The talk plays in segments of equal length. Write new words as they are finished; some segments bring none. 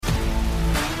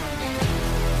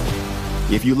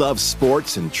If you love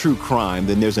sports and true crime,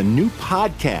 then there's a new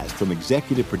podcast from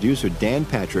executive producer Dan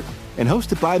Patrick and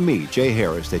hosted by me, Jay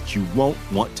Harris, that you won't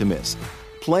want to miss.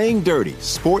 Playing Dirty: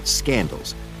 Sports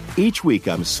Scandals. Each week,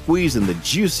 I'm squeezing the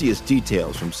juiciest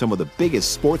details from some of the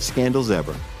biggest sports scandals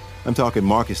ever. I'm talking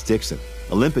Marcus Dixon,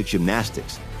 Olympic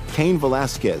gymnastics, Cain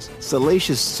Velasquez,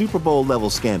 salacious Super Bowl-level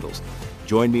scandals.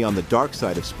 Join me on the dark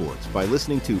side of sports by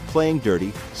listening to Playing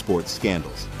Dirty: Sports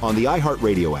Scandals on the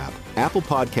iHeartRadio app, Apple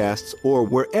Podcasts, or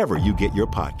wherever you get your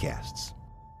podcasts.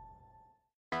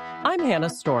 I'm Hannah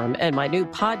Storm, and my new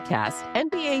podcast,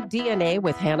 NBA DNA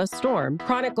with Hannah Storm,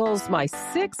 chronicles my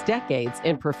 6 decades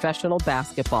in professional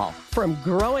basketball. From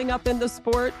growing up in the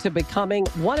sport to becoming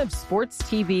one of sports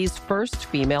TV's first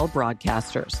female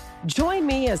broadcasters. Join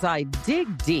me as I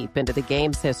dig deep into the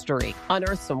game's history,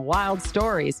 unearth some wild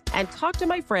stories, and talk to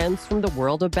my friends from the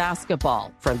world of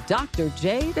basketball, from Dr.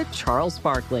 J to Charles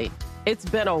Barkley. It's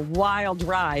been a wild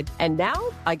ride, and now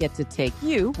I get to take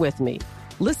you with me.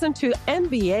 Listen to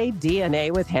NBA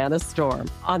DNA with Hannah Storm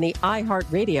on the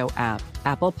iHeartRadio app,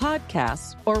 Apple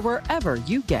Podcasts, or wherever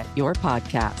you get your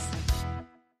podcasts.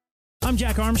 I'm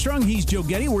Jack Armstrong. He's Joe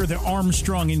Getty. We're the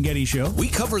Armstrong and Getty Show. We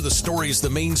cover the stories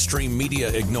the mainstream media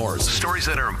ignores. Stories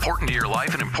that are important to your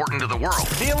life and important to the world.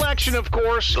 The election, of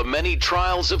course. The many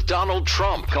trials of Donald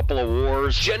Trump. Couple of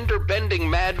wars. Gender-bending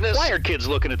madness. Why are kids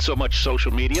looking at so much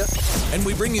social media? And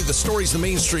we bring you the stories the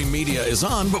mainstream media is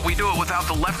on, but we do it without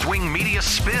the left-wing media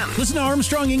spin. Listen to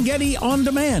Armstrong and Getty on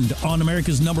demand on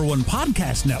America's #1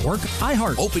 podcast network,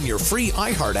 iHeart. Open your free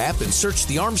iHeart app and search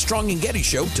The Armstrong and Getty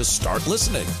Show to start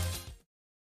listening.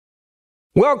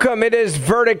 Welcome. It is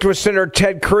Verdict with Senator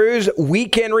Ted Cruz.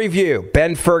 Weekend Review.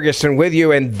 Ben Ferguson with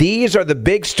you. And these are the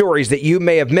big stories that you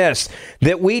may have missed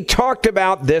that we talked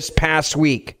about this past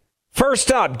week.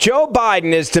 First up, Joe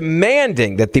Biden is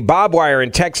demanding that the barbed wire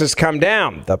in Texas come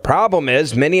down. The problem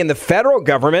is many in the federal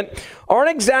government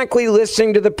aren't exactly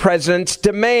listening to the president's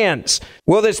demands.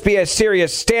 Will this be a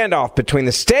serious standoff between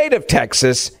the state of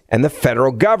Texas and the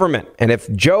federal government? And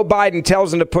if Joe Biden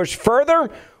tells them to push further,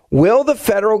 will the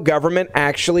federal government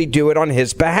actually do it on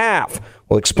his behalf?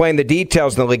 We'll explain the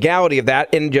details and the legality of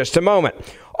that in just a moment.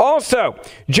 Also,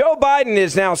 Joe Biden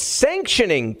is now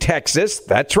sanctioning Texas.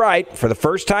 That's right. For the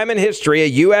first time in history, a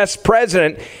U.S.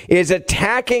 president is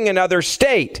attacking another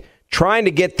state, trying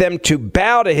to get them to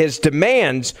bow to his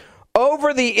demands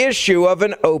over the issue of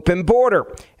an open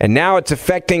border. And now it's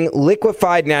affecting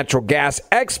liquefied natural gas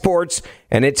exports,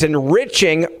 and it's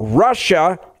enriching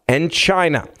Russia and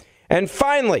China. And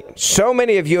finally, so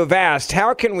many of you have asked,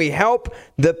 how can we help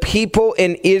the people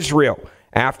in Israel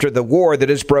after the war that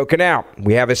has broken out?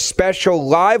 We have a special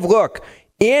live look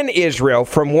in Israel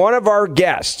from one of our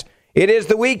guests. It is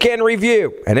the Weekend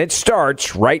Review, and it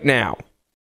starts right now.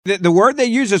 The word they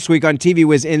used this week on TV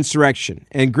was insurrection.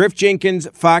 And Griff Jenkins,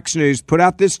 Fox News, put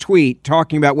out this tweet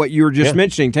talking about what you were just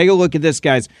mentioning. Take a look at this,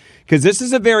 guys, because this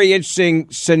is a very interesting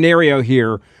scenario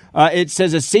here. It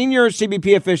says a senior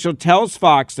CBP official tells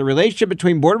Fox the relationship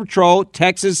between Border Patrol,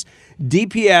 Texas,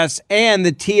 DPS, and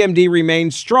the TMD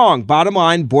remains strong. Bottom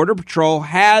line, Border Patrol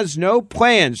has no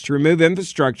plans to remove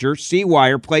infrastructure,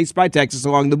 C-wire, placed by Texas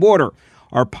along the border.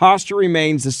 Our posture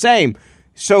remains the same.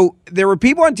 So there were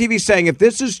people on TV saying if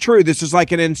this is true, this is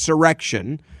like an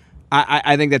insurrection.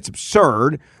 I think that's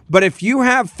absurd. But if you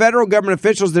have federal government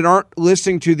officials that aren't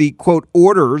listening to the, quote,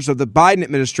 orders of the Biden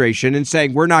administration and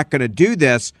saying we're not going to do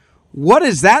this, what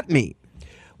does that mean?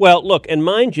 Well, look, and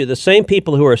mind you, the same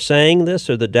people who are saying this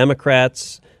are the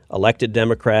Democrats, elected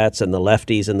Democrats, and the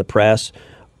lefties in the press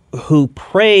who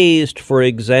praised, for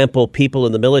example, people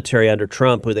in the military under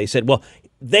Trump who they said, well,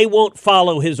 they won't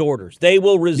follow his orders. They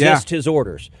will resist his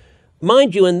orders.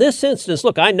 Mind you, in this instance,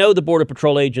 look, I know the Border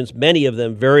Patrol agents, many of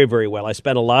them very, very well. I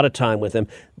spent a lot of time with them.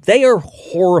 They are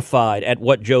horrified at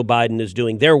what Joe Biden is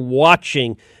doing. They're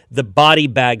watching the body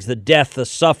bags, the death, the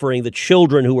suffering, the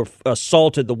children who were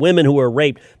assaulted, the women who were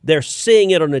raped. They're seeing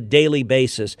it on a daily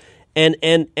basis. And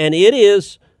it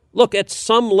is, look, at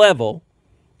some level,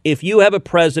 if you have a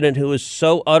president who is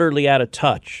so utterly out of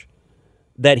touch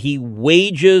that he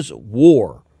wages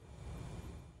war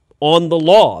on the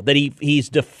law, that he's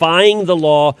defying the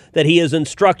law, that he is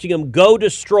instructing him, go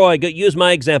destroy, go, use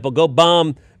my example, go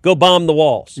bomb the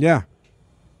walls. Yeah.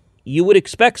 You would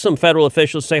expect some federal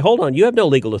officials to say, hold on, you have no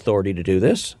legal authority to do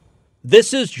this.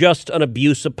 This is just an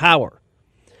abuse of power.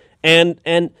 And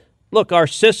look, our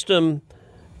system,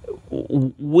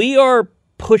 we are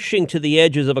pushing to the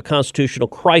edges of a constitutional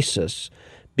crisis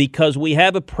because we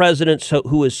have a president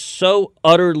who is so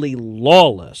utterly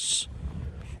lawless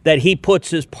that he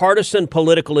puts his partisan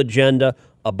political agenda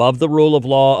above the rule of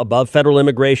law, above federal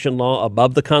immigration law,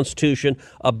 above the Constitution,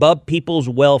 above people's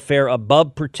welfare,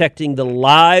 above protecting the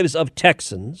lives of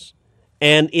Texans.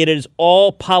 And it is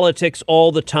all politics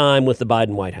all the time with the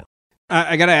Biden White House.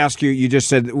 I got to ask you, you just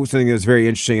said something that was very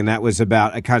interesting, and that was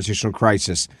about a constitutional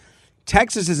crisis.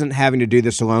 Texas isn't having to do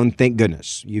this alone, thank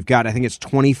goodness. You've got, I think it's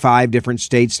 25 different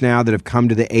states now that have come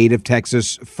to the aid of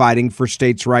Texas fighting for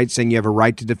states' rights, saying you have a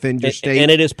right to defend your state. And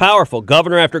it is powerful.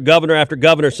 Governor after governor after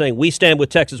governor saying, we stand with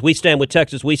Texas, we stand with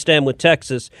Texas, we stand with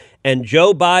Texas. And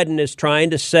Joe Biden is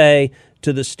trying to say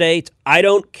to the states, I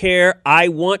don't care. I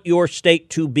want your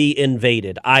state to be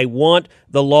invaded. I want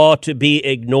the law to be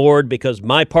ignored because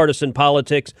my partisan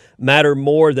politics matter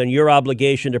more than your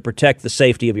obligation to protect the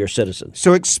safety of your citizens.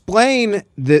 So explain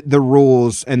the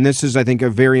rules, and this is, I think, a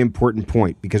very important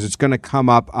point because it's going to come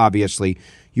up, obviously.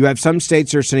 You have some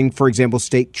states that are sending, for example,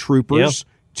 state troopers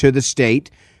to the state.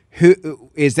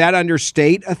 Who is that under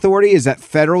state authority? Is that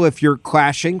federal if you're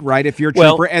clashing, right, if you're a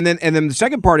trooper? And then the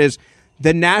second part is,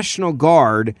 the National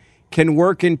Guard can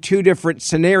work in two different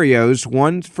scenarios,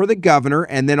 one for the governor,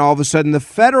 and then all of a sudden the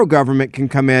federal government can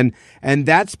come in. And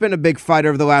that's been a big fight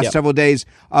over the last several days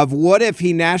of what if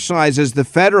he nationalizes the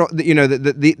federal,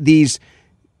 these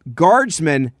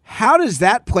guardsmen. How does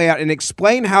that play out? And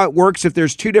explain how it works if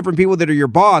there's two different people that are your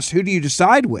boss. Who do you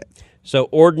decide with? So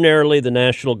ordinarily the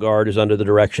National Guard is under the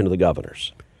direction of the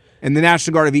governors. And the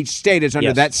National Guard of each state is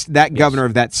under that governor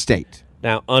of that state.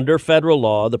 Now, under federal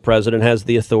law, the president has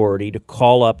the authority to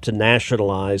call up to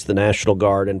nationalize the National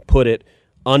Guard and put it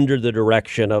under the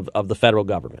direction of the federal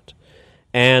government.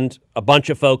 And a bunch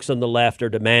of folks on the left are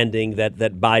demanding that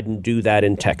Biden do that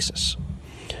in Texas.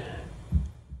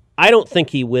 I don't think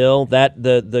he will. That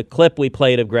the clip we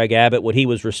played of Greg Abbott, what he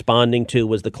was responding to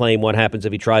was the claim, what happens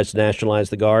if he tries to nationalize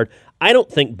the Guard? I don't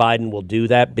think Biden will do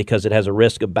that because it has a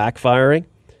risk of backfiring.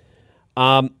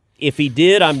 If he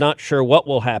did, I'm not sure what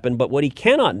will happen, but what he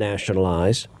cannot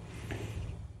nationalize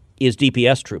is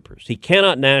DPS troopers. He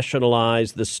cannot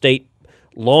nationalize the state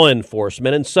law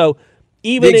enforcement. And so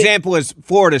even the example is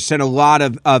Florida sent a lot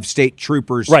of state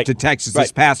troopers to Texas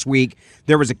this past week.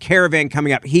 There was a caravan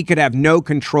coming up. He could have no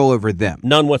control over them.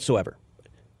 None whatsoever.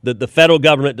 The federal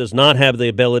government does not have the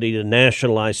ability to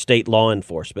nationalize state law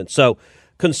enforcement. So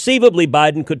conceivably,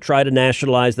 Biden could try to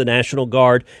nationalize the National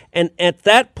Guard. And at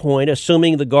that point,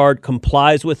 assuming the Guard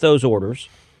complies with those orders,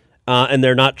 and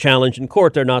they're not challenged in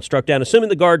court, they're not struck down, assuming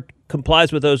the Guard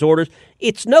complies with those orders,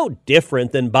 it's no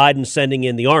different than Biden sending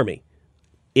in the Army.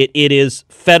 It is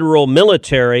federal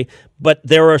military, but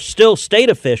there are still state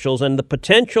officials and the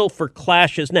potential for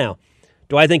clashes. Now,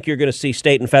 do I think you're going to see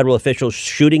state and federal officials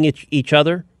shooting each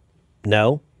other?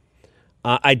 No.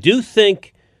 I do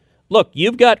think, look,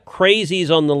 you've got crazies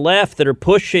on the left that are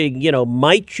pushing,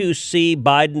 might you see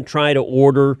Biden try to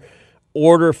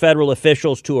order federal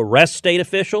officials to arrest state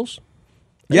officials?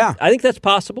 Yeah. I think that's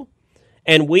possible.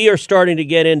 And we are starting to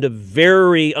get into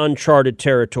very uncharted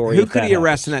territory. Who could he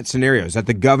arrest in that scenario? Is that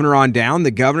the governor on down, the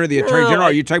governor, the attorney general?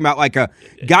 Are you talking about like a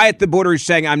guy at the border who's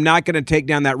saying, I'm not going to take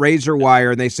down that razor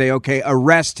wire, and they say, okay,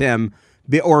 arrest him,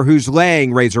 or who's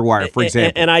laying razor wire, for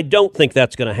example? And I don't think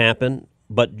that's going to happen,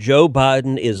 but Joe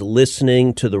Biden is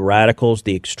listening to the radicals,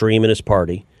 the extreme in his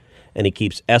party, and he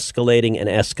keeps escalating and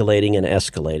escalating and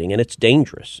escalating, and it's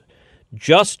dangerous.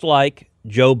 Just like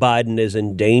Joe Biden is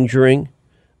endangering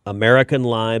American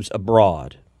lives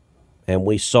abroad, and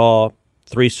we saw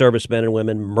 3 servicemen and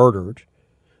women murdered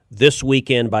this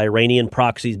weekend by Iranian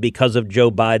proxies because of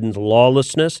Joe Biden's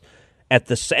lawlessness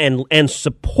and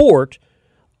support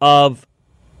of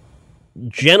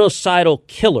genocidal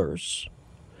killers.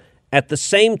 At the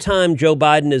same time, Joe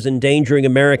Biden is endangering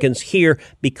Americans here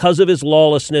because of his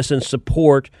lawlessness and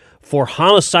support for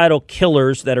homicidal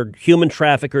killers that are human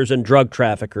traffickers and drug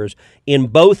traffickers. In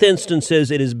both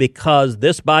instances, it is because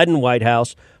this Biden White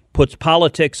House puts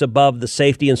politics above the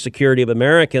safety and security of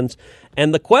Americans.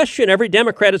 And the question every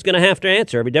Democrat is going to have to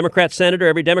answer, every Democrat senator,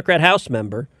 every Democrat House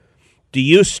member, do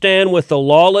you stand with the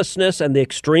lawlessness and the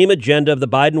extreme agenda of the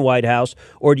Biden White House,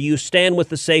 or do you stand with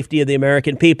the safety of the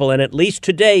American people? And at least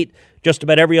to date, just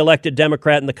about every elected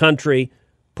Democrat in the country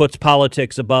puts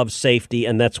politics above safety,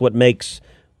 and that's what makes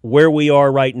where we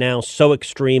are right now so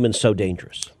extreme and so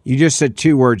dangerous. You just said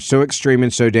 2 words, so extreme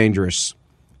and so dangerous.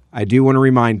 I do want to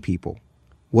remind people,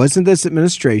 wasn't this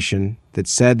administration that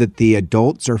said that the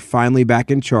adults are finally back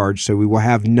in charge, so we will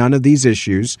have none of these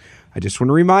issues? I just want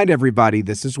to remind everybody,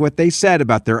 this is what they said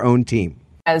about their own team.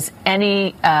 As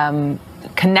any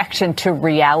connection to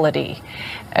reality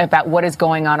about what is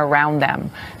going on around them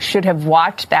should have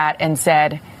watched that and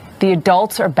said, the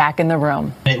adults are back in the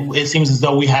room. It seems as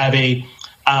though we have a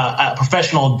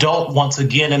professional adult once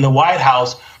again in the White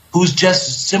House who's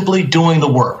just simply doing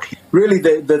the work. Really,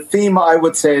 the theme, I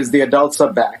would say, is the adults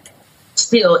are back.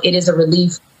 Still, it is a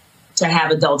relief to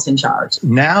have adults in charge.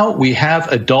 Now we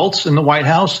have adults in the White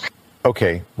House.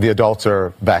 Okay, the adults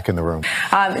are back in the room.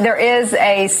 There is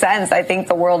a sense, I think,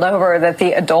 the world over that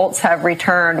the adults have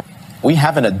returned. We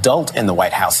have an adult in the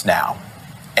White House now,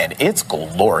 and it's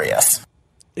glorious.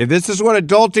 If this is what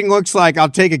adulting looks like, I'll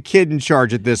take a kid in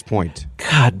charge at this point.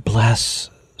 God bless.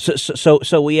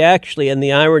 So we actually, and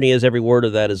the irony is every word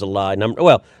of that is a lie.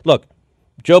 Well, look,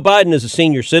 Joe Biden is a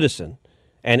senior citizen,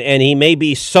 and he may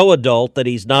be so adult that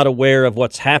he's not aware of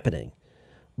what's happening.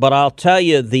 But I'll tell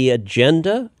you, the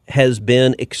agenda has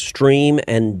been extreme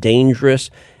and dangerous,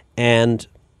 and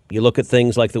you look at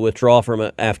things like the withdrawal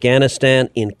from Afghanistan,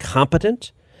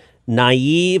 incompetent,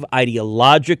 naive,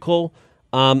 ideological.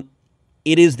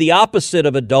 It is the opposite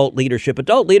of adult leadership.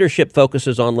 Adult leadership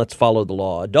focuses on let's follow the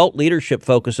law. Adult leadership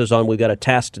focuses on we've got a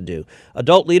task to do.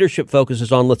 Adult leadership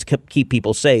focuses on let's keep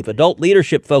people safe. Adult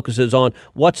leadership focuses on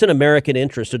what's in American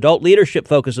interest. Adult leadership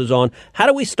focuses on how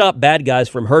do we stop bad guys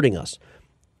from hurting us.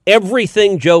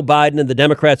 Everything Joe Biden and the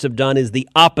Democrats have done is the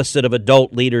opposite of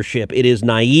adult leadership. It is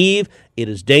naive, it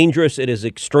is dangerous, it is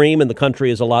extreme, and the country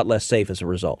is a lot less safe as a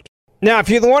result. Now, if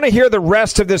you want to hear the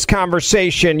rest of this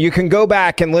conversation, you can go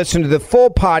back and listen to the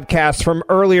full podcast from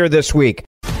earlier this week.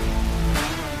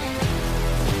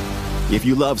 If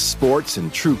you love sports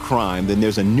and true crime, then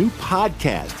there's a new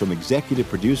podcast from executive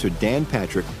producer Dan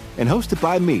Patrick and hosted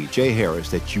by me, Jay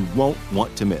Harris, that you won't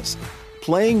want to miss.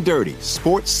 Playing Dirty: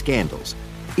 Sports Scandals.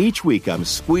 Each week, I'm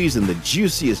squeezing the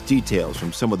juiciest details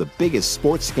from some of the biggest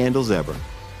sports scandals ever.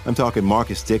 I'm talking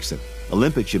Marcus Dixon,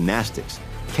 Olympic gymnastics,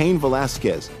 Cain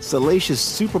Velasquez, salacious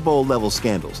Super Bowl-level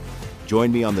scandals.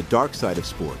 Join me on the dark side of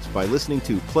sports by listening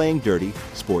to Playing Dirty: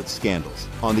 Sports Scandals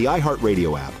on the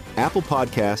iHeartRadio app, Apple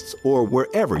Podcasts, or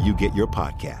wherever you get your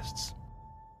podcasts.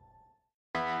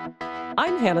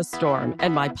 I'm Hannah Storm,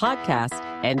 and my podcast,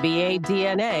 NBA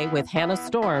DNA with Hannah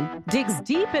Storm, digs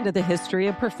deep into the history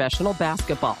of professional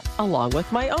basketball, along with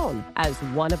my own, as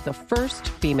one of the first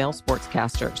female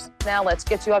sportscasters. Now let's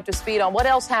get you up to speed on what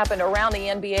else happened around the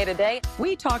NBA today.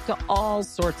 We talked to all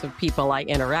sorts of people I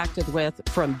interacted with,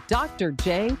 from Dr.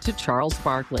 J to Charles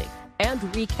Barkley, and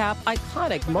recap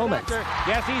iconic moments.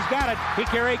 Yes, he's got it.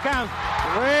 Here he comes.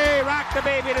 Way rock the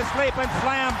baby to sleep and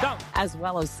slam dunk. As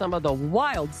well as some of the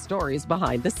wild stories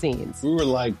behind the scenes. We were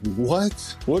like,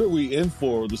 what? What are we in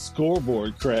for? The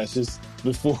scoreboard crashes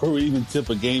before we even tip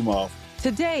a game off.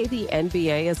 Today, the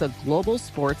NBA is a global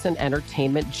sports and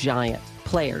entertainment giant.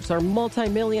 Players are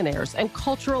multimillionaires and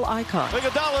cultural icons.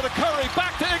 Iguodala to Curry,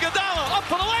 back to Iguodala, up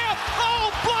for the layup.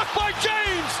 Oh, blocked by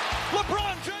James.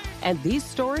 LeBron James. And these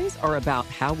stories are about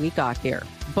how we got here,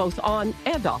 both on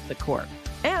and off the court.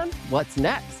 And what's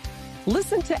next?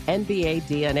 Listen to NBA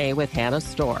DNA with Hannah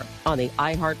Storm on the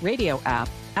iHeartRadio app,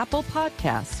 Apple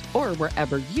Podcasts, or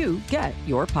wherever you get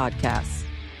your podcasts.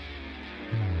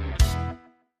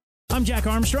 I'm Jack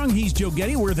Armstrong. He's Joe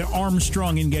Getty. We're the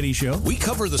Armstrong and Getty Show. We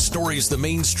cover the stories the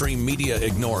mainstream media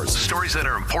ignores. Stories that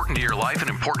are important to your life and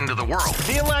important to the world.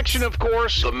 The election, of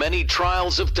course. The many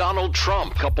trials of Donald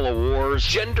Trump. Couple of wars.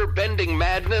 Gender-bending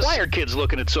madness. Why are kids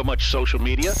looking at so much social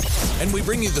media? And we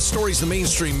bring you the stories the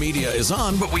mainstream media is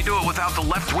on, but we do it without the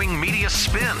left-wing media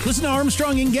spin. Listen to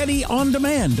Armstrong and Getty on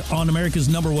demand on America's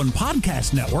 #1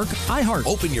 podcast network, iHeart.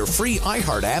 Open your free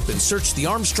iHeart app and search The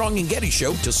Armstrong and Getty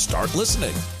Show to start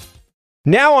listening.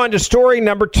 Now on to story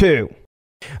number 2.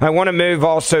 I want to move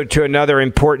also to another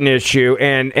important issue,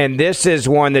 and this is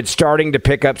one that's starting to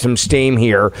pick up some steam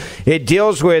here. It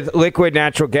deals with liquid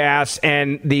natural gas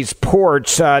and these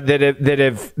ports that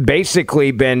have basically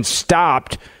been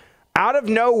stopped out of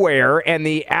nowhere, and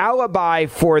the alibi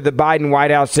for the Biden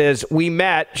White House is we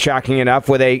met, shocking enough,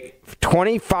 with a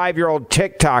 25-year-old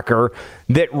TikToker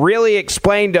that really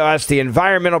explained to us the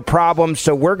environmental problems.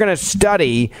 So we're going to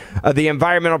study the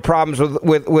environmental problems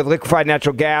with liquefied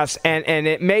natural gas, and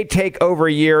it may take over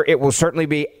a year. It will certainly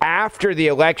be after the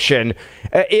election.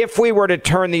 If we were to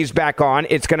turn these back on,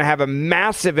 it's going to have a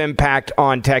massive impact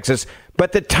on Texas.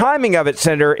 But the timing of it,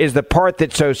 Senator, is the part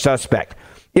that's so suspect.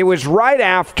 It was right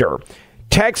after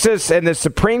Texas and the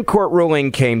Supreme Court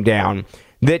ruling came down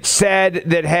that said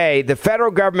that, hey, the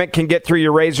federal government can get through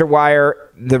your razor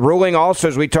wire. The ruling also,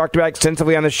 as we talked about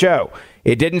extensively on the show,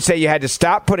 it didn't say you had to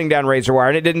stop putting down razor wire,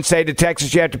 and it didn't say to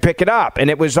Texas you have to pick it up. And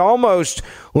it was almost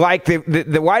like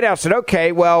the White House said,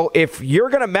 okay, well, if you're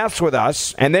going to mess with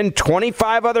us, and then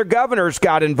 25 other governors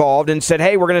got involved and said,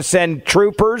 hey, we're going to send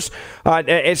troopers,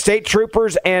 state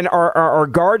troopers and our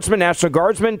guardsmen, National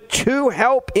Guardsmen, to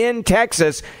help in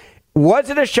Texas. Was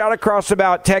it a shot across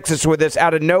about Texas with this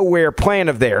out of nowhere plan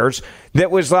of theirs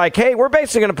that was like, hey, we're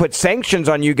basically going to put sanctions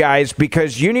on you guys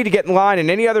because you need to get in line,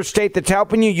 and any other state that's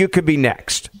helping you, you could be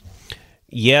next?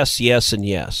 Yes, yes, and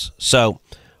yes. So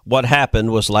what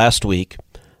happened was last week,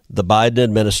 the Biden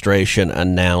administration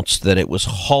announced that it was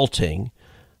halting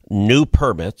new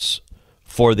permits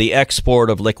for the export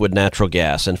of liquid natural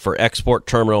gas and for export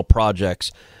terminal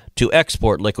projects to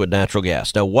export liquid natural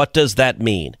gas. Now, what does that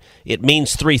mean? It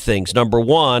means three things. Number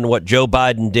one, what Joe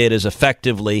Biden did is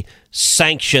effectively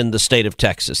sanction the state of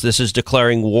Texas. This is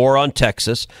declaring war on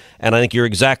Texas, and I think you're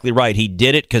exactly right. He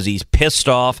did it because he's pissed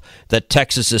off that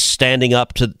Texas is standing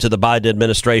up to the Biden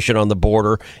administration on the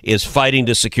border, is fighting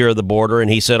to secure the border,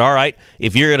 and he said, all right,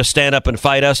 if you're going to stand up and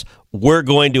fight us, we're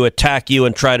going to attack you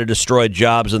and try to destroy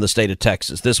jobs in the state of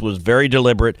Texas. This was very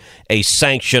deliberate, a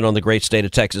sanction on the great state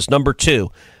of Texas. Number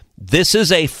two, this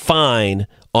is a fine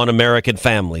on American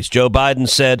families. Joe Biden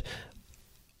said,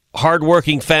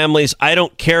 hardworking families, I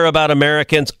don't care about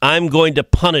Americans. I'm going to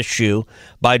punish you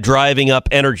by driving up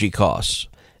energy costs.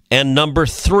 And number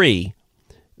three,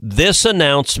 this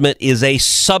announcement is a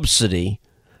subsidy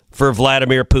for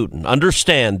Vladimir Putin.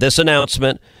 Understand, this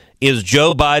announcement is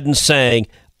Joe Biden saying,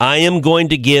 I am going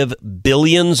to give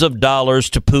billions of dollars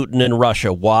to Putin in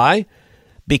Russia. Why?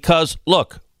 Because,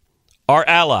 look, our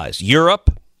allies,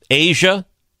 Europe, Asia,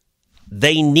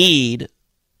 they need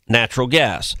natural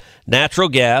gas. Natural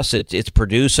gas, it's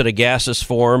produced in a gaseous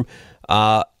form,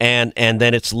 and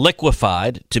then it's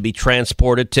liquefied to be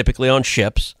transported typically on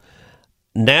ships.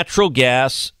 Natural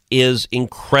gas is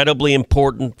incredibly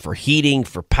important for heating,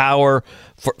 for power,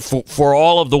 for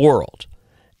all of the world.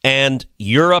 And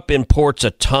Europe imports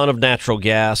a ton of natural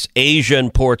gas. Asia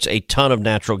imports a ton of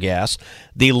natural gas.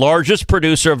 The largest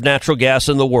producer of natural gas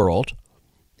in the world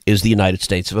is the United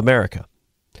States of America.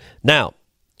 Now,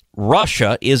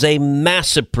 Russia is a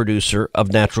massive producer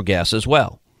of natural gas as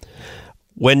well.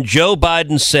 When Joe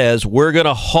Biden says we're going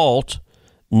to halt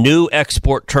new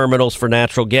export terminals for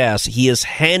natural gas, he is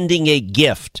handing a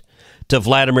gift to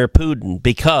Vladimir Putin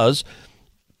because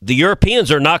the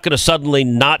Europeans are not going to suddenly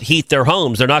not heat their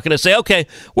homes. They're not going to say, okay,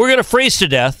 we're going to freeze to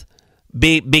death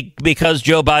because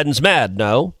Joe Biden's mad.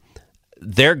 No,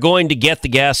 they're going to get the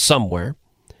gas somewhere.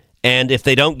 And if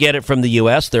they don't get it from the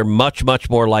U.S., they're much, much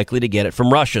more likely to get it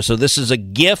from Russia. So this is a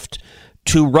gift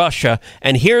to Russia.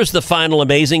 And here's the final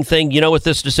amazing thing. You know what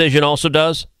this decision also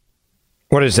does?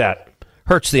 What is that?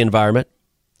 Hurts the environment.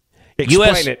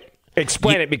 Explain it.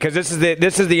 Explain it, because this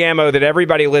is the ammo that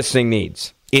everybody listening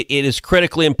needs. It is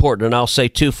critically important, and I'll say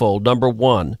twofold. Number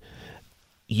one,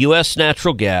 U.S.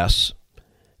 natural gas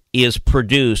is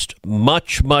produced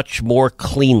much, much more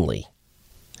cleanly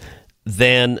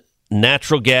than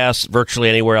natural gas virtually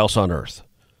anywhere else on Earth.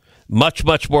 Much,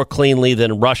 much more cleanly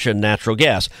than Russian natural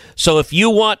gas. So if you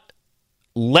want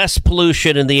less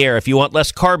pollution in the air, if you want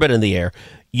less carbon in the air,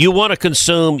 you want to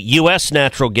consume U.S.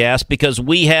 natural gas because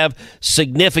we have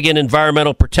significant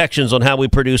environmental protections on how we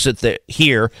produce it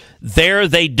here. There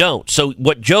they don't. So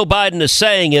what Joe Biden is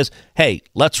saying is, hey,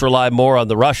 let's rely more on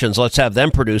the Russians. Let's have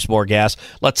them produce more gas.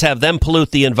 Let's have them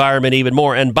pollute the environment even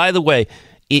more. And by the way,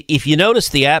 if you notice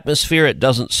the atmosphere, it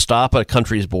doesn't stop at a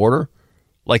country's border.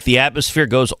 Like the atmosphere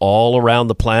goes all around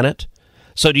the planet.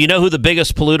 So do you know who the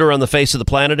biggest polluter on the face of the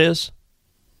planet is?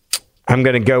 I'm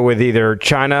going to go with either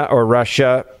China or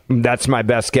Russia. That's my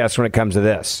best guess when it comes to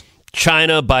this.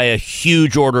 China by a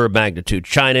huge order of magnitude.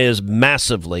 China is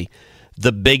massively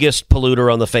the biggest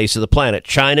polluter on the face of the planet.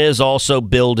 China is also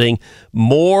building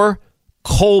more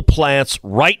coal plants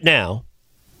right now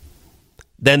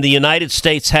than the United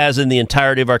States has in the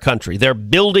entirety of our country. They're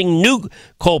building new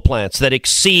coal plants that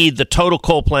exceed the total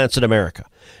coal plants in America.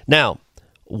 Now,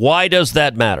 why does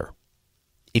that matter?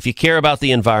 If you care about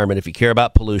the environment, if you care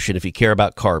about pollution, if you care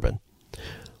about carbon,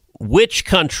 which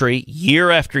country year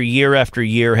after year after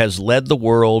year has led the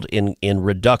world in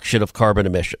reduction of carbon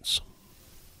emissions?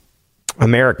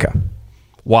 America.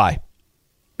 Why?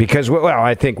 Because, well,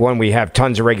 I think, one, we have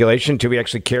tons of regulation. Two, we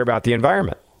actually care about the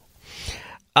environment.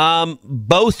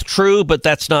 Both true, but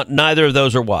that's not, neither of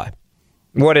those are why.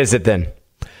 What is it then?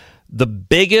 The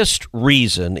biggest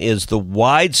reason is the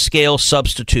wide-scale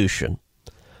substitution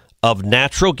of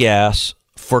natural gas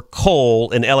for coal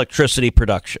in electricity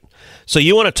production. So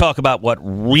you want to talk about what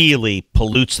really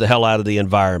pollutes the hell out of the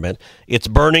environment. It's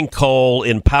burning coal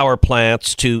in power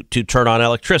plants to turn on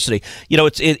electricity. You know,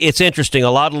 it's interesting.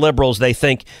 A lot of liberals, they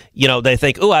think,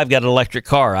 oh, I've got an electric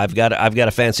car. I've got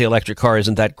a fancy electric car.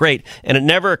 Isn't that great? And it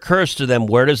never occurs to them,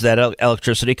 where does that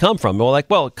electricity come from? Well,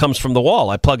 it comes from the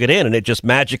wall. I plug it in and it just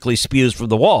magically spews from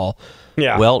the wall.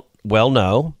 Yeah. Well,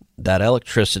 no. that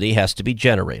electricity has to be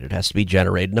generated. It has to be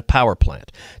generated in a power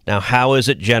plant. Now, how is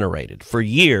it generated? For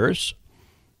years,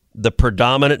 the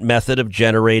predominant method of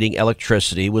generating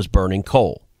electricity was burning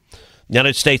coal. The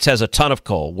United States has a ton of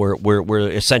coal. We're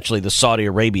essentially the Saudi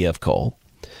Arabia of coal.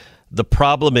 The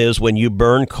problem is when you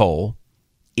burn coal,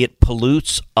 it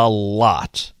pollutes a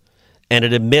lot, and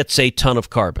it emits a ton of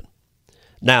carbon.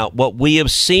 Now, what we have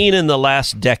seen in the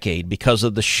last decade because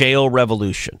of the shale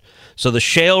revolution, so the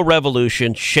shale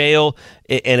revolution,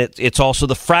 and it's also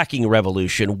the fracking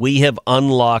revolution, we have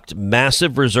unlocked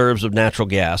massive reserves of natural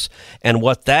gas. And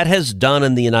what that has done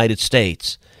in the United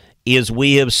States is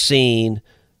we have seen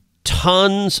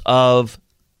tons of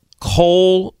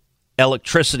coal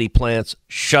electricity plants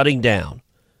shutting down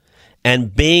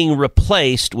and being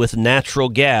replaced with natural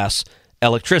gas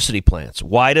electricity plants.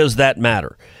 Why does that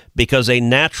matter? Because a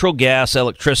natural gas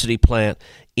electricity plant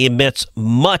emits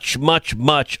much, much,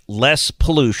 much less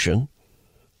pollution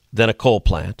than a coal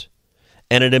plant,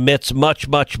 and it emits much,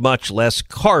 much, much less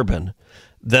carbon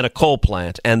than a coal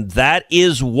plant. And that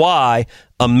is why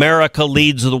America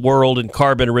leads the world in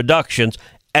carbon reductions.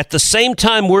 At the same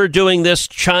time we're doing this,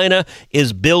 China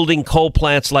is building coal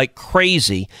plants like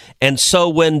crazy. And so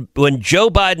when Joe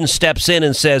Biden steps in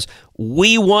and says,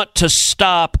 we want to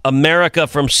stop America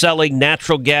from selling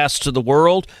natural gas to the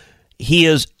world, he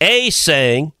is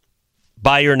saying,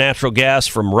 buy your natural gas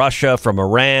from Russia, from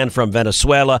Iran, from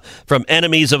Venezuela, from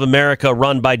enemies of America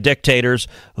run by dictators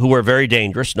who are very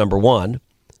dangerous, number one.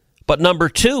 But number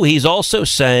two, he's also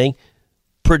saying,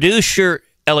 produce your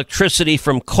electricity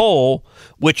from coal,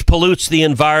 which pollutes the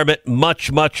environment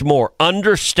much, much more.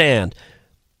 Understand,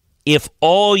 if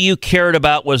all you cared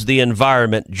about was the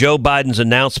environment, Joe Biden's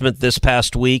announcement this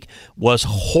past week was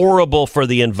horrible for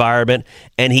the environment,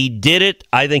 and he did it,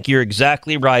 I think you're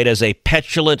exactly right, as a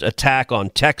petulant attack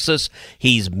on Texas.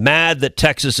 He's mad that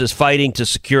Texas is fighting to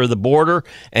secure the border,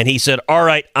 and he said, all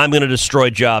right, I'm going to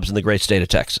destroy jobs in the great state of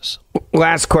Texas.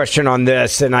 Last question on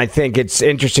this, and I think it's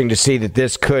interesting to see that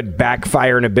this could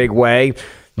backfire in a big way.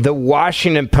 The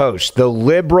Washington Post, the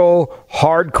liberal,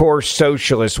 hardcore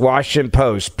socialist Washington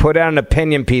Post, put out an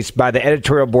opinion piece by the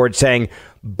editorial board saying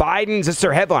Biden's, it's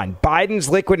their headline, Biden's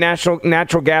liquid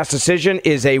natural gas decision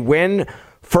is a win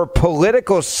for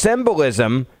political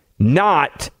symbolism,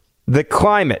 not the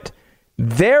climate.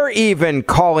 They're even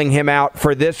calling him out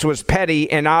for this was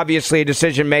petty and obviously a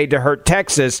decision made to hurt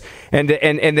Texas and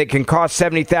that can cost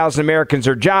 70,000 Americans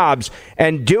their jobs,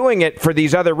 and doing it for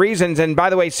these other reasons. And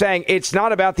by the way, saying it's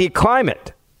not about the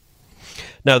climate.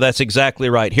 No, that's exactly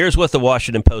right. Here's what the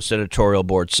Washington Post editorial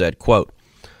board said, quote,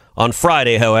 on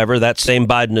Friday, however, that same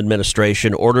Biden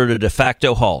administration ordered a de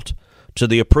facto halt to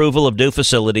the approval of new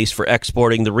facilities for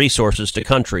exporting the resources to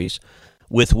countries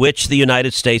with which the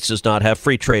United States does not have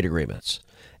free trade agreements,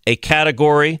 a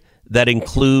category that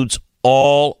includes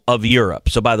all of Europe.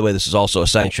 So, by the way, this is also a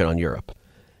sanction on Europe.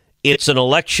 It's an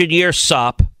election year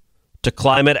sop to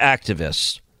climate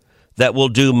activists that will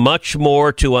do much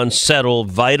more to unsettle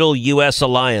vital U.S.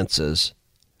 alliances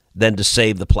than to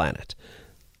save the planet.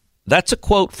 That's a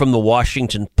quote from the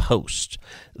Washington Post.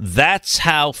 That's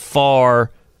how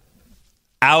far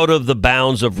out of the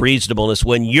bounds of reasonableness.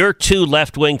 When you're too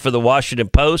left-wing for the Washington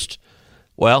Post,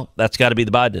 well, that's got to be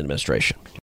the Biden administration.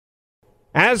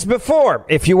 As before,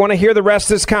 if you want to hear the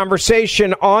rest of this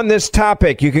conversation on this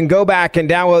topic, you can go back and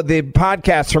download the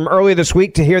podcast from earlier this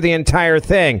week to hear the entire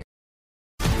thing.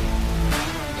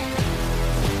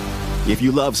 If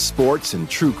you love sports and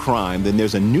true crime, then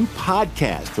there's a new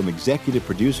podcast from executive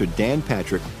producer Dan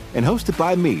Patrick and hosted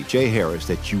by me, Jay Harris,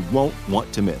 that you won't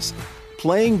want to miss.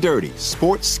 Playing Dirty: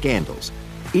 Sports Scandals.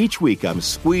 Each week, I'm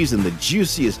squeezing the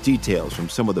juiciest details from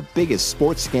some of the biggest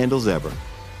sports scandals ever.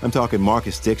 I'm talking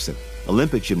Marcus Dixon,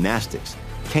 Olympic gymnastics,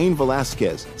 Cain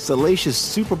Velasquez, salacious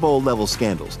Super Bowl-level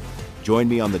scandals. Join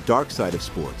me on the dark side of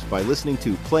sports by listening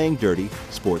to Playing Dirty: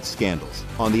 Sports Scandals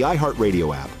on the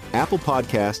iHeartRadio app, Apple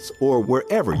Podcasts, or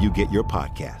wherever you get your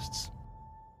podcasts.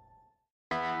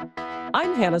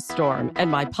 I'm Hannah Storm,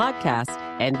 and my podcast,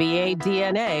 NBA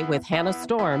DNA with Hannah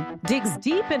Storm, digs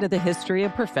deep into the history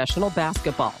of professional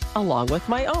basketball, along with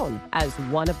my own, as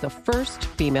one of the first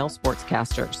female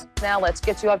sportscasters. Now let's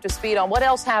get you up to speed on what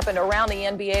else happened around the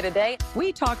NBA today.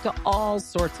 We talk to all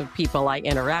sorts of people I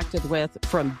interacted with,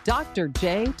 from Dr.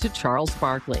 J to Charles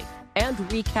Barkley, and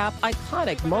recap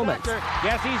iconic moments.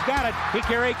 Yes, he's got it.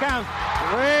 Here he comes.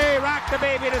 We rock the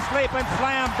baby to sleep and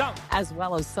slam dunk. As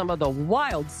well as some of the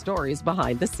wild stories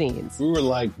behind the scenes. We were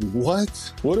like,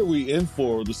 what? What are we in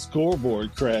for? The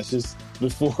scoreboard crashes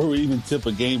before we even tip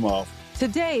a game off.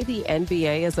 Today, the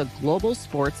NBA is a global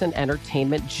sports and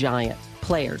entertainment giant.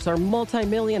 Players are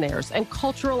multimillionaires and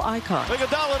cultural icons.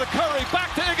 Iguodala to Curry,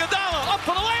 back to Iguodala, up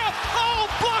for the layup.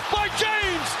 Oh, blocked by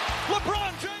James.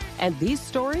 LeBron James. And these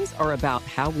stories are about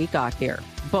how we got here,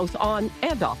 both on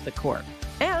and off the court.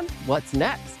 And what's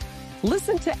next?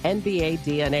 Listen to NBA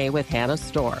DNA with Hannah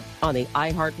Storm on the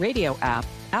iHeartRadio app,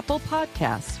 Apple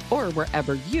Podcasts, or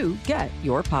wherever you get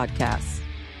your podcasts.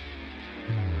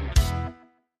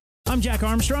 I'm Jack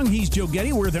Armstrong. He's Joe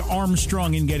Getty. We're the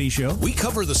Armstrong and Getty Show. We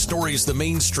cover the stories the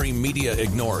mainstream media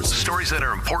ignores. Stories that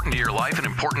are important to your life and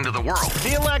important to the world.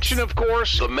 The election, of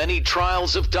course. The many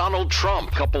trials of Donald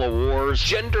Trump. Couple of wars.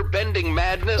 Gender-bending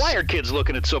madness. Why are kids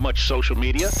looking at so much social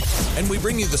media? And we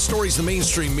bring you the stories the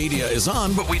mainstream media is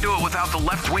on, but we do it without the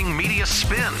left-wing media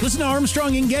spin. Listen to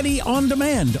Armstrong and Getty on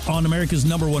demand on America's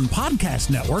 #1 podcast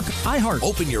network, iHeart.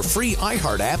 Open your free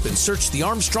iHeart app and search the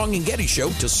Armstrong and Getty Show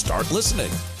to start listening.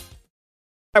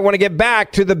 I want to get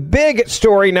back to the big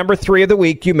story number 3 of the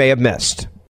week you may have missed.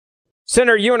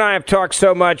 Senator, you and I have talked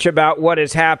so much about what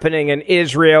is happening in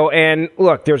Israel. And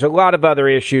look, there's a lot of other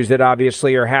issues that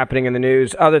obviously are happening in the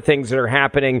news, other things that are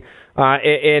happening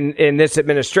in this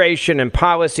administration and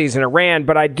policies in Iran.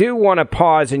 But I do want to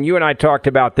pause, and you and I talked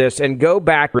about this, and go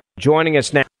back. Joining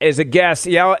us now as a guest,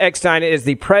 Yael Eckstein is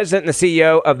the president and the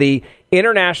CEO of the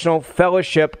International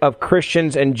Fellowship of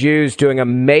Christians and Jews, doing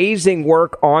amazing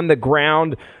work on the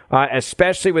ground,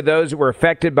 especially with those who were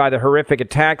affected by the horrific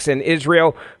attacks in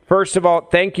Israel. First of all,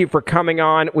 thank you for coming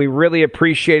on. We really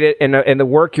appreciate it and the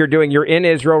work you're doing. You're in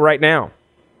Israel right now.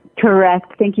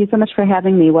 Correct. Thank you so much for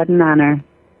having me. What an honor.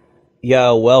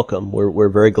 Yeah, welcome. We're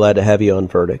very glad to have you on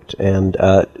Verdict. And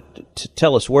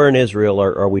tell us, where in Israel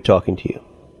are we talking to you?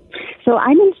 So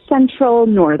I'm in central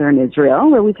northern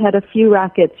Israel, where we've had a few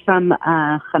rockets from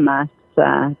Hamas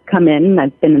come in.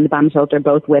 I've been in the bomb shelter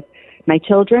both with my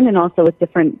children and also with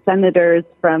different senators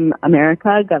from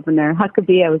America. Governor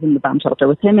Huckabee, I was in the bomb shelter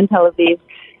with him in Tel Aviv.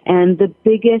 And the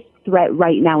biggest threat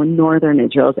right now in northern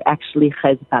Israel is actually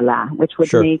Hezbollah, which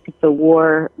would make the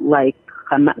war with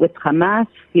Hamas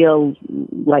feel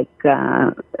like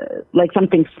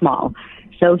something small.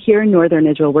 So here in northern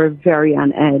Israel, we're very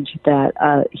on edge that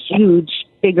a huge,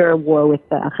 bigger war with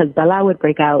Hezbollah would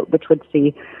break out, which would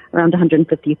see around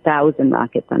 150,000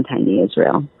 rockets on tiny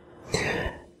Israel.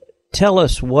 Tell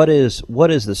us, what is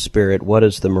the spirit, what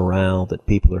is the morale that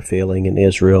people are feeling in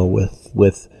Israel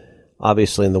with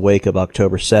obviously in the wake of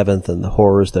October 7th and the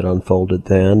horrors that unfolded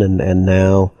then and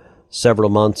now several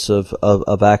months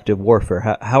of active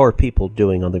warfare? How are people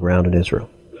doing on the ground in Israel?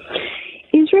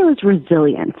 Israel is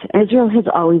resilient. Israel has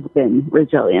always been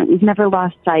resilient. We've never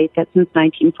lost sight that since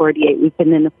 1948 we've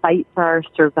been in a fight for our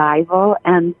survival,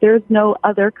 and there's no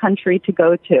other country to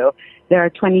go to. There are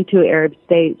 22 Arab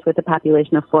states with a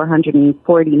population of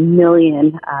 440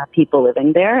 million people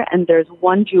living there, and there's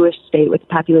one Jewish state with a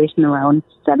population around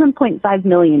 7.5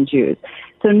 million Jews.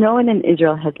 So no one in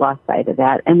Israel has lost sight of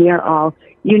that, and we are all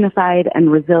unified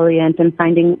and resilient and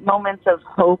finding moments of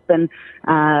hope and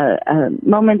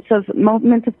moments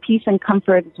of peace and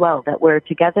comfort as well, that we're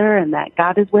together and that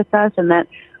God is with us and that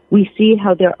we see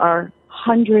how there are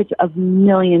hundreds of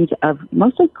millions of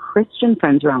mostly Christian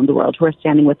friends around the world who are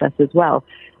standing with us as well.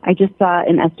 I just saw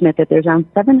an estimate that there's around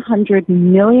 700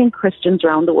 million Christians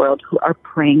around the world who are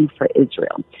praying for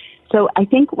Israel. So I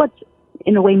think what's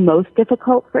in a way most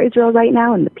difficult for Israel right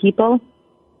now and the people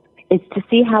is to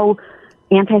see how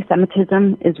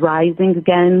anti-Semitism is rising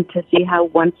again, to see how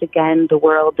once again the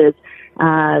world is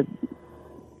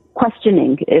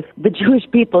questioning if the Jewish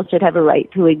people should have a right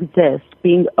to exist,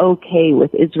 being okay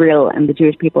with Israel and the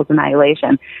Jewish people's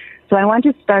annihilation. So I want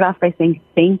to start off by saying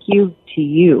thank you to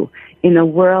you in a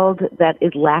world that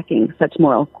is lacking such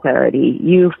moral clarity.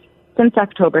 You, since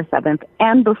October 7th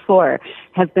and before,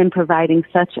 have been providing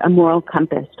such a moral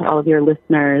compass to all of your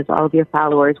listeners, all of your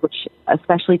followers, which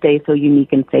especially today is so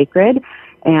unique and sacred,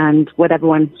 and what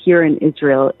everyone here in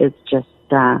Israel is just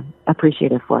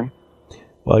appreciative for.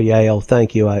 Well, Yael,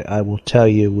 thank you. I will tell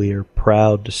you, we are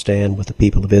proud to stand with the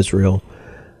people of Israel.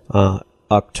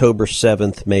 October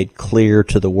 7th made clear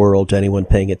to the world, to anyone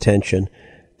paying attention,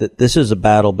 that this is a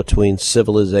battle between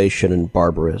civilization and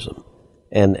barbarism.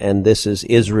 And this is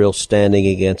Israel standing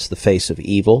against the face of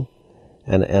evil.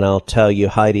 And I'll tell you,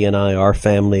 Heidi and I, our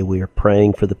family, we are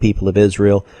praying for the people of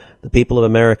Israel. The people of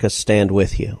America stand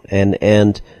with you.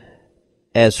 And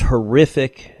as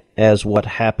horrific as what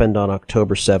happened on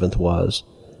October 7th was,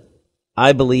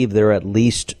 I believe there are at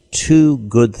least two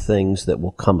good things that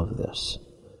will come of this.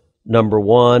 Number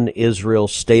one,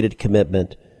 Israel's stated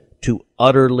commitment to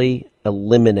utterly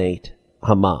eliminate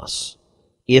Hamas.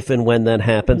 If and when that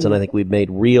happens, and I think we've made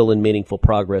real and meaningful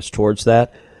progress towards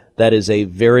that, That is a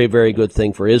very, very good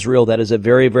thing for Israel. That is a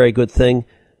very, very good thing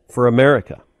for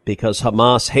America, because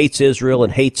Hamas hates Israel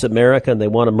and hates America, and they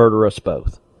want to murder us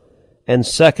both. And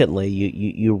secondly,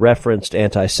 you referenced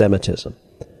anti-Semitism.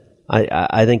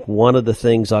 I think one of the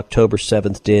things October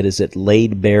 7th did is it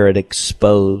laid bare, it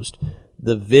exposed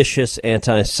the vicious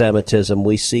anti-Semitism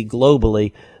we see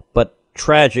globally, but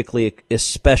tragically,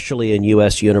 especially in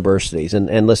U.S. universities.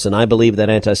 And listen, I believe that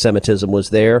anti-Semitism was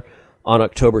there on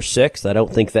October 6th. I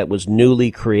don't think that was newly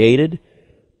created,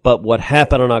 but what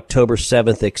happened on October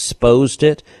 7th exposed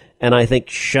it, and I think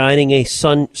shining a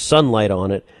sunlight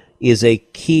on it is a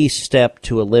key step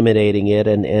to eliminating it.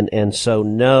 And so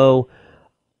know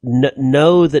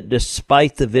that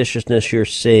despite the viciousness you're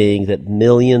seeing, that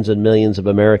millions and millions of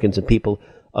Americans and people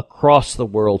across the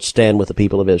world stand with the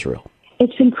people of Israel.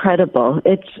 It's incredible.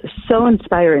 It's so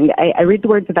inspiring. I read the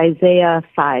words of Isaiah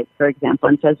 5, for example,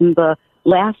 and it says, in the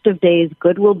last of days,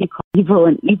 good will be called evil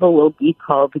and evil will be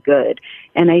called good.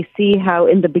 And I see how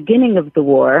in the beginning of the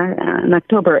war, on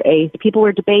October 8th, people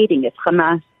were debating if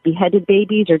Hamas beheaded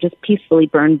babies or just peacefully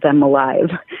burned them alive.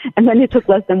 And then it took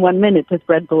less than 1 minute to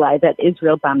spread the lie that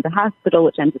Israel bombed the hospital,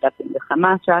 which ended up being the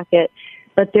Hamas rocket.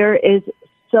 But there is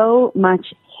so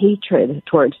much hatred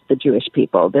towards the Jewish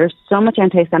people. There's so much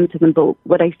anti-Semitism. But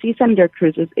what I see, Senator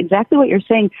Cruz, is exactly what you're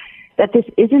saying, that this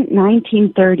isn't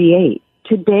 1938.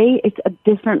 Today, it's a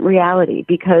different reality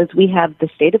because we have the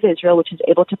state of Israel, which is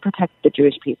able to protect the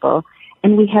Jewish people,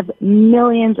 and we have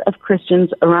millions of Christians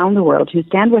around the world who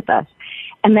stand with us.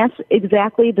 And that's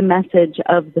exactly the message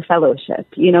of the fellowship.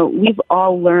 You know, we've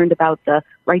all learned about the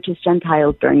righteous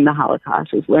Gentiles during the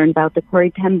Holocaust. We've learned about the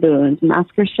Corrie ten Boons and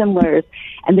Oscar Schindlers.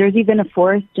 And there's even a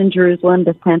forest in Jerusalem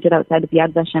that's planted outside of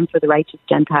Yad Vashem for the righteous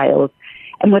Gentiles.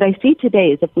 And what I see today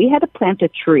is if we had to plant a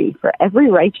tree for every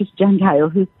righteous Gentile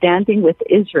who's standing with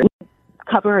Israel,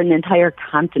 cover an entire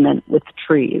continent with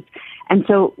trees. And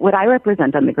so what I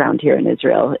represent on the ground here in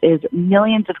Israel is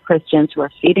millions of Christians who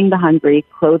are feeding the hungry,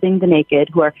 clothing the naked,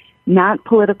 who are not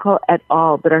political at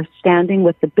all, but are standing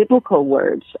with the biblical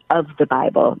words of the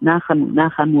Bible. Nachamu,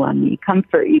 nachamu ami,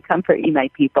 comfort ye, my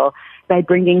people, by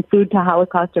bringing food to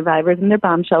Holocaust survivors in their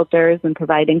bomb shelters and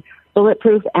providing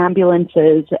bulletproof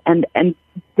ambulances. And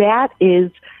that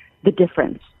is the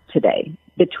difference today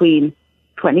between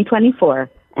 2024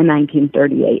 and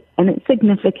 1938. And it's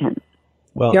significant.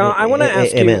 Well, I want to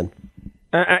ask you.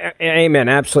 Amen.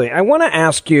 Absolutely. I want to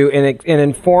ask you and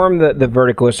inform the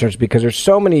Verdict listeners, because there's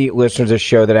so many listeners of this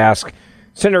show that ask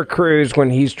Senator Cruz when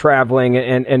he's traveling,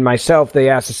 and myself, they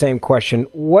ask the same question.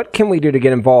 What can we do to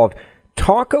get involved?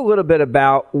 Talk a little bit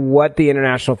about what the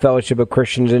International Fellowship of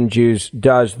Christians and Jews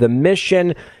does, the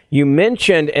mission. You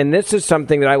mentioned, and this is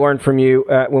something that I learned from you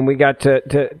when we got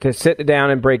to sit down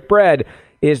and break bread,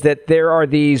 is that there are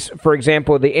these, for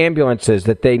example, the ambulances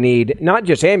that they need, not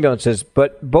just ambulances,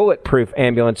 but bulletproof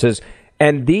ambulances.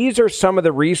 And these are some of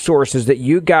the resources that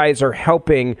you guys are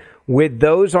helping with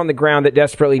those on the ground that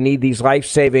desperately need these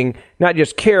life-saving, not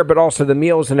just care, but also the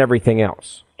meals and everything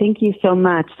else. Thank you so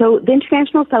much. So the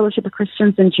International Fellowship of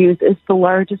Christians and Jews is the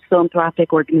largest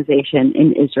philanthropic organization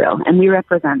in Israel, and we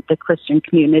represent the Christian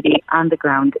community on the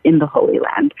ground in the Holy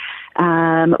Land.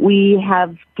 We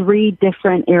have 3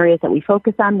 different areas that we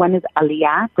focus on. One is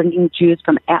Aliyah, bringing Jews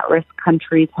from at-risk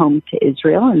countries home to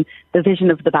Israel, and the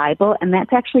vision of the Bible, and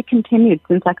that's actually continued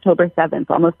since October 7th.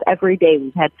 Almost every day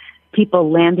we've had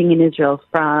people landing in Israel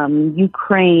from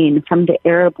Ukraine, from the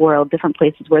Arab world, different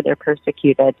places where they're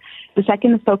persecuted. The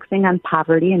second is focusing on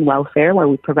poverty and welfare, where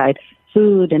we provide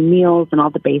food and meals and all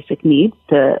the basic needs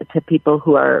to people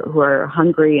who are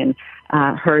hungry and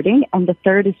hurting. And the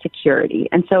third is security.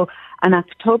 And so on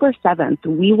October 7th,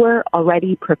 we were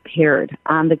already prepared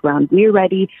on the ground. We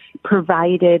already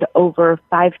provided over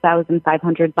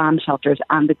 5,500 bomb shelters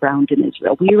on the ground in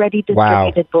Israel. We already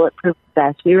distributed bulletproof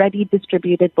vests. We already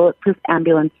distributed bulletproof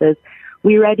ambulances.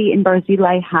 We already in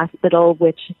Barzilai Hospital,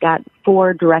 which got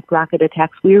 4 direct rocket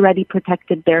attacks. We already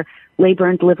protected their labor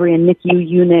and delivery and NICU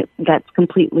unit that's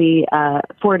completely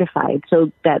fortified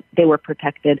so that they were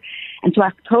protected. And so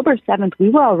October 7th, we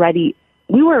were already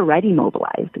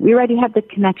mobilized. We already had the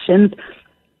connections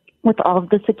with all of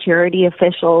the security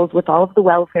officials, with all of the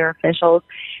welfare officials.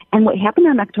 And what happened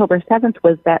on October 7th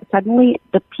was that suddenly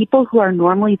the people who are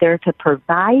normally there to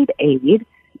provide aid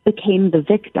became the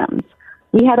victims.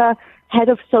 We had a head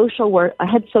social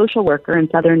worker in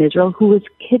southern Israel who was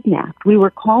kidnapped. We were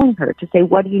calling her to say,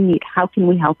 what do you need? How can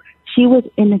we help? She was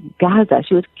in Gaza.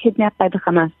 She was kidnapped by the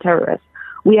Hamas terrorists.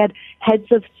 We had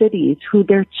heads of cities who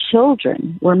their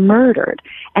children were murdered.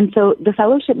 And so the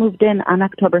fellowship moved in on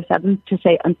October 7th to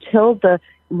say until the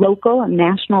local and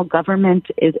national government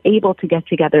is able to get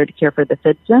together to care for the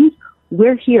citizens,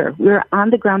 we're here. We're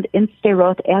on the ground in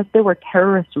Sderot as there were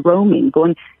terrorists roaming,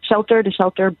 going shelter to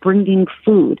shelter, bringing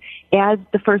food. As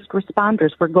the first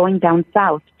responders were going down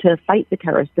south to fight the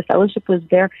terrorists, the Fellowship was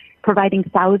there providing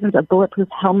thousands of bulletproof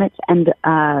helmets and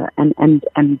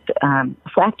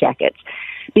flak jackets,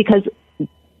 because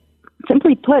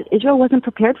simply put, Israel wasn't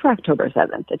prepared for October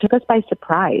 7th. It took us by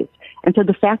surprise. And so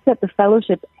the fact that the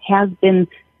Fellowship has been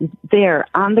there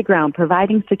on the ground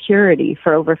providing security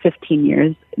for over 15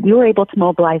 years, we were able to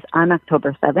mobilize on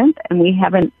October 7th, and we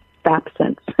haven't stopped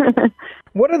since.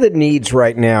 What are the needs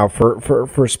right now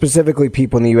for specifically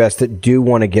people in the U.S. that do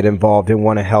want to get involved and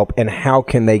want to help, and how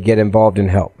can they get involved and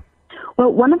help?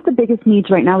 Well, one of the biggest needs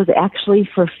right now is actually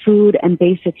for food and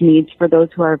basic needs for those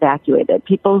who are evacuated,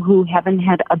 people who haven't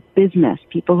had a business,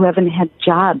 people who haven't had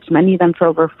jobs, many of them for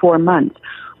over 4 months.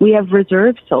 We have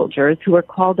reserve soldiers who were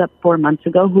called up 4 months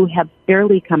ago who have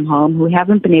barely come home, who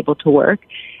haven't been able to work.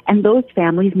 And those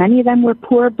families, many of them were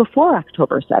poor before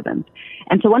October 7th.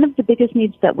 And so one of the biggest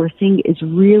needs that we're seeing is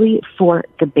really for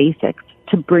the basics,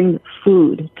 to bring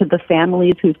food to the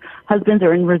families whose husbands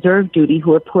are in reserve duty,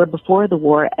 who were poor before the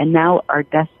war and now are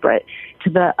desperate, to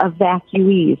the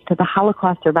evacuees, to the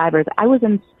Holocaust survivors. I was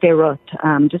in Sderot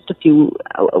just a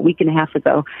week and a half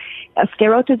ago.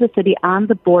 Sderot is a city on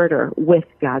the border with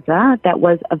Gaza that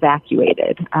was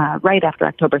evacuated right after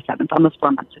October 7th, almost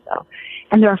 4 months ago.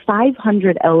 And there are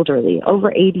 500 elderly,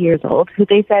 over 80 years old, who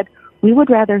they said, we would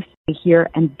rather stay here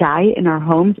and die in our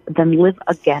homes than live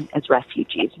again as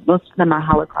refugees. Most of them are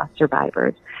Holocaust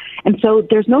survivors. And so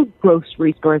there's no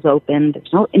grocery stores open.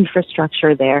 There's no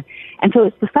infrastructure there. And so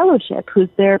it's the Fellowship who's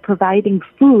there providing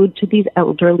food to these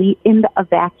elderly in the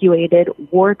evacuated,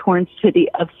 war-torn city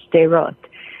of Sderot.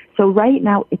 So right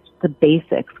now it's the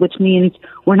basics, which means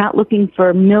we're not looking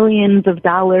for millions of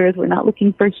dollars. We're not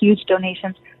looking for huge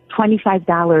donations.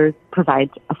 $25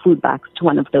 provides a food box to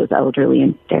one of those elderly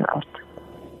in Sderot.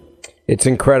 It's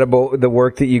incredible, the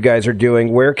work that you guys are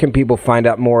doing. Where can people find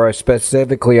out more,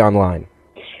 specifically online?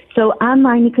 So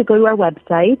online, you could go to our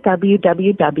website,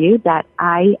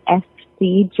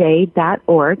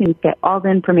 www.iscj.org, and get all the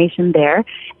information there.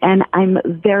 And I'm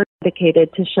very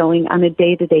dedicated to showing on a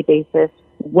day-to-day basis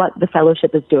what the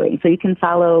Fellowship is doing. So you can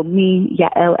follow me,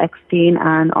 Yael Eckstein,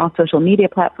 on all social media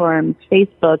platforms,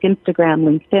 Facebook, Instagram,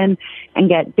 LinkedIn, and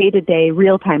get day-to-day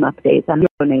real-time updates on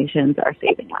donations are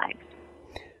saving lives.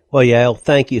 Well, Yael,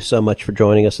 thank you so much for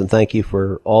joining us, and thank you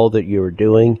for all that you are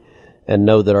doing. And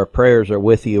know that our prayers are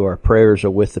with you. Our prayers are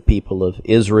with the people of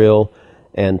Israel,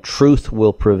 and truth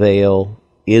will prevail.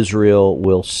 Israel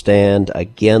will stand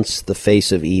against the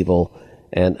face of evil,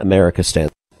 and America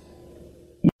stands.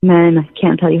 Amen. I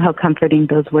can't tell you how comforting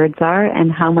those words are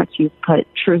and how much you put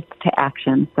truth to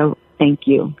action. So thank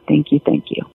you. Thank you. Thank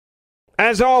you.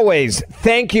 As always,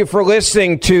 thank you for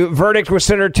listening to Verdict with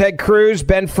Senator Ted Cruz.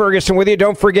 Ben Ferguson with you.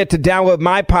 Don't forget to download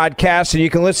my podcast, and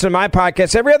you can listen to my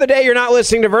podcast every other day you're not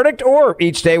listening to Verdict, or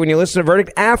each day when you listen to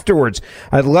Verdict afterwards.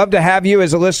 I'd love to have you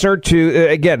as a listener to,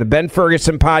 again, the Ben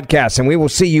Ferguson podcast, and we will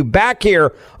see you back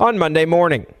here on Monday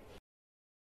morning.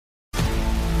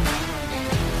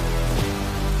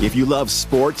 If you love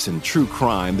sports and true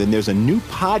crime, then there's a new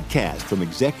podcast from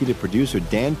executive producer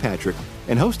Dan Patrick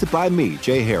and hosted by me,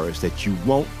 Jay Harris, that you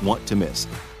won't want to miss.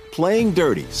 Playing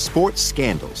Dirty: Sports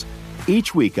Scandals.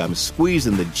 Each week, I'm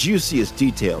squeezing the juiciest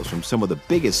details from some of the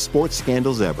biggest sports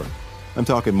scandals ever. I'm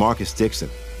talking Marcus Dixon,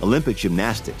 Olympic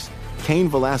gymnastics, Cain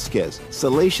Velasquez,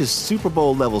 salacious Super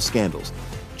Bowl-level scandals.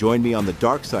 Join me on the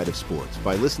dark side of sports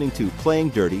by listening to Playing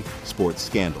Dirty: Sports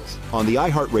Scandals on the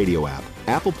iHeartRadio app,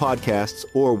 Apple Podcasts,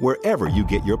 or wherever you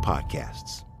get your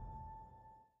podcasts.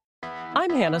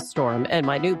 I'm Hannah Storm, and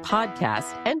my new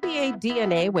podcast, NBA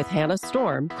DNA with Hannah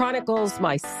Storm, chronicles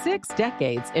my 6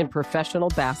 decades in professional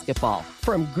basketball.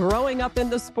 From growing up in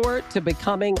the sport to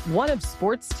becoming one of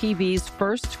sports TV's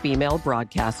first female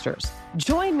broadcasters.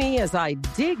 Join me as I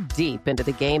dig deep into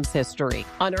the game's history,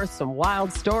 unearth some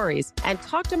wild stories, and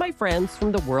talk to my friends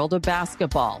from the world of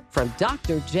basketball, from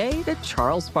Dr. J to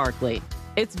Charles Barkley.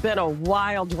 It's been a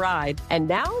wild ride, and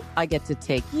now I get to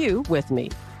take you with me.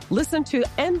 Listen to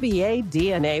NBA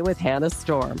DNA with Hannah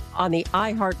Storm on the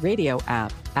iHeartRadio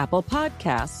app, Apple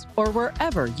Podcasts, or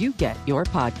wherever you get your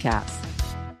podcasts.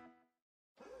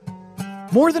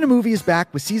 More Than a Movie is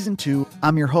back with Season 2.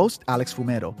 I'm your host, Alex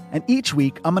Fumero, and each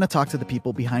week I'm going to talk to the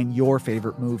people behind your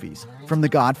favorite movies. From The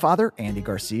Godfather, Andy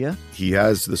Garcia. He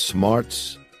has the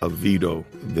smarts of Vito,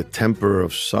 the temper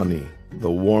of Sonny,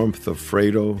 the warmth of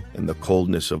Fredo, and the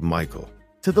coldness of Michael.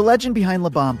 To the legend behind La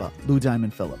Bamba, Lou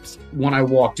Diamond Phillips. When I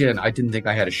walked in, I didn't think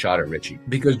I had a shot at Richie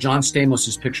because John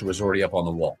Stamos' picture was already up on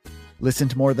the wall. Listen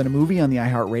to More Than a Movie on the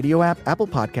iHeartRadio app, Apple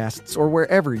Podcasts, or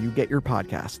wherever you get your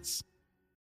podcasts.